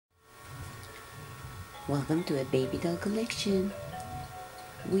Welcome to a baby doll collection.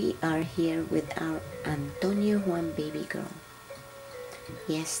 We are here with our Antonio Juan baby girl.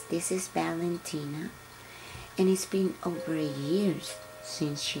 Yes, this is Valentina, and it's been over a year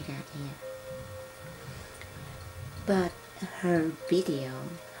since she got here. But her video,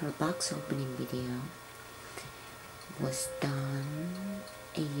 her box opening video, was done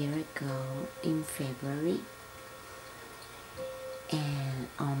a year ago in February and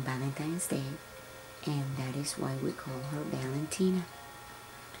on Valentine's Day, and that is why we call her Valentina.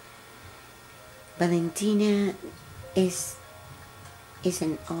 Valentina is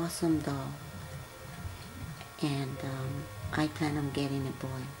an awesome doll, and I plan on getting a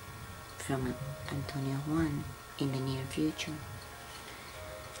boy from Antonio Juan in the near future.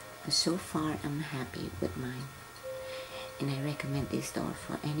 But so far I'm happy with mine, and I recommend this doll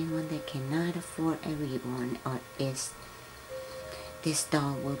for anyone that cannot afford a reborn, or is this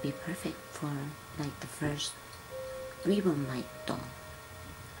doll will be perfect for like the first reborn like doll.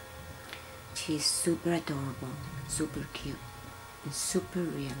 She's super adorable, super cute, and super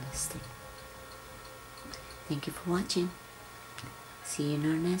realistic. Thank you for watching. See you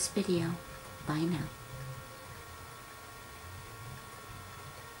in our next video. Bye now.